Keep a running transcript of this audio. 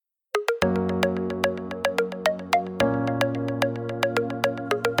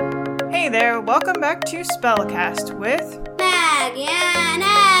there, welcome back to Spellcast with Maggie and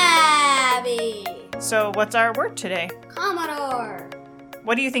Abby. So what's our word today? Commodore.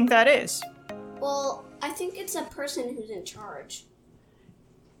 What do you think that is? Well, I think it's a person who's in charge.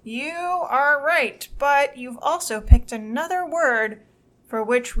 You are right, but you've also picked another word for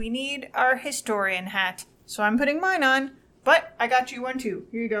which we need our historian hat. So I'm putting mine on, but I got you one too.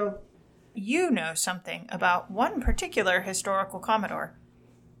 Here you go. You know something about one particular historical Commodore.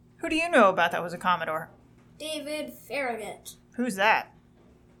 Who do you know about that was a Commodore? David Farragut. Who's that?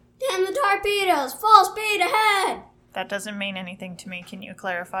 Damn the torpedoes! Full speed ahead! That doesn't mean anything to me. Can you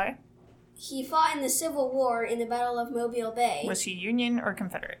clarify? He fought in the Civil War in the Battle of Mobile Bay. Was he Union or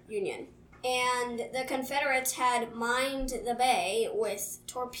Confederate? Union. And the Confederates had mined the bay with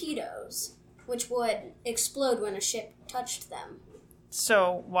torpedoes, which would explode when a ship touched them.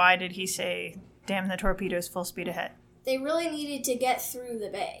 So why did he say, damn the torpedoes, full speed ahead? They really needed to get through the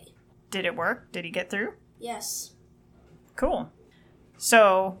bay. Did it work? Did he get through? Yes. Cool.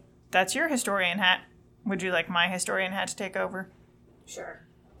 So, that's your historian hat. Would you like my historian hat to take over? Sure.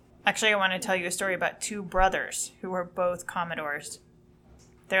 Actually, I want to tell you a story about two brothers who were both Commodores.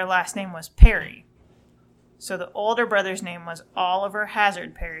 Their last name was Perry. So the older brother's name was Oliver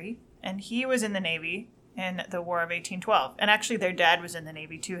Hazard Perry, and he was in the Navy in the War of 1812. And actually, their dad was in the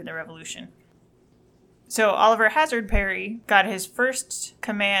Navy, too, in the Revolution. So Oliver Hazard Perry got his first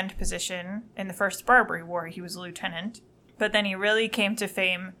command position in the First Barbary War. He was a lieutenant. But then he really came to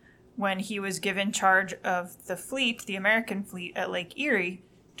fame when he was given charge of the fleet, the American fleet, at Lake Erie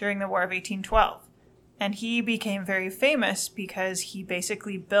during the War of 1812. And he became very famous because he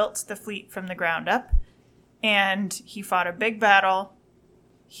basically built the fleet from the ground up. And he fought a big battle.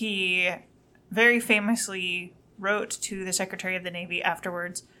 He very famously wrote to the Secretary of the Navy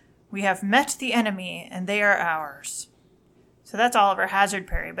afterwards, "We have met the enemy, and they are ours." So that's Oliver Hazard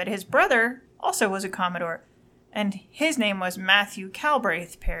Perry. But his brother also was a Commodore, and his name was Matthew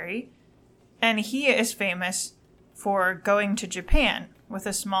Calbraith Perry. And he is famous for going to Japan with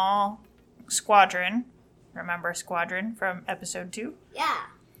a small squadron. Remember squadron from episode 2? Yeah.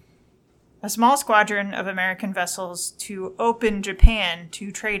 A small squadron of American vessels to open Japan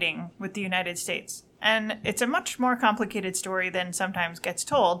to trading with the United States. And it's a much more complicated story than sometimes gets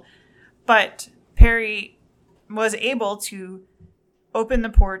told. But Perry was able to open the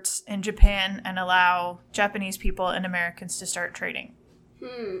ports in Japan and allow Japanese people and Americans to start trading.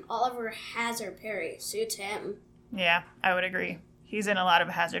 Oliver Hazard Perry. Suits him. Yeah, I would agree. He's in a lot of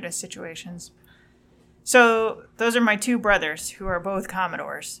hazardous situations. So those are my two brothers who are both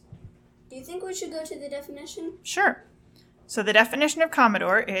Commodores. Do you think we should go to the definition? Sure. So the definition of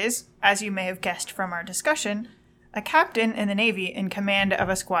Commodore is, as you may have guessed from our discussion, a captain in the Navy in command of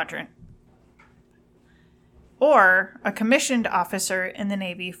a squadron. Or a commissioned officer in the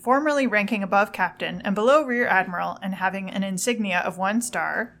Navy formerly ranking above captain and below rear admiral and having an insignia of 1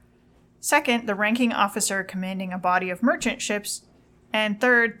 star. Second, the ranking officer commanding a body of merchant ships. And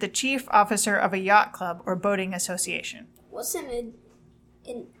third, the chief officer of a yacht club or boating association. What's how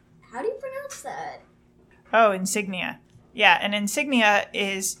do you pronounce that? Oh, insignia. Yeah, an insignia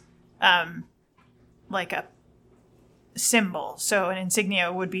is like a symbol. So an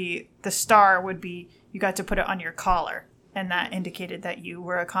insignia would be, the star would be, you got to put it on your collar, and that indicated that you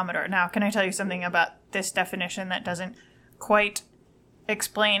were a Commodore. Now, can I tell you something about this definition that doesn't quite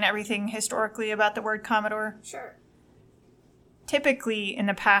explain everything historically about the word Commodore? Sure. Typically, in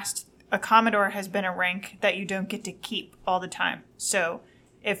the past, a Commodore has been a rank that you don't get to keep all the time. So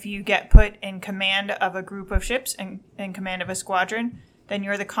if you get put in command of a group of ships and in command of a squadron, then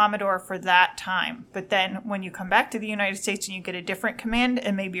you're the Commodore for that time. But then when you come back to the United States and you get a different command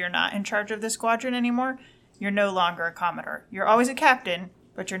and maybe you're not in charge of the squadron anymore, you're no longer a Commodore. You're always a captain,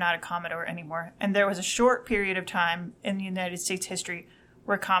 but you're not a Commodore anymore. And there was a short period of time in the United States history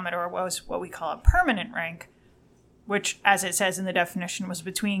where Commodore was what we call a permanent rank, which, as it says in the definition, was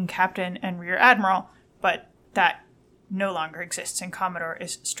between captain and rear admiral, but that no longer exists, and Commodore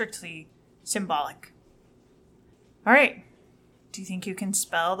is strictly symbolic. All right. Do you think you can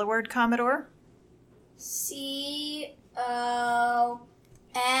spell the word Commodore?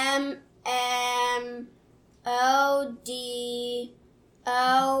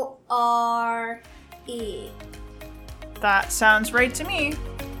 Commodore. That sounds right to me.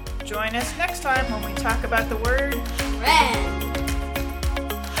 Join us next time when we talk about the word Friend.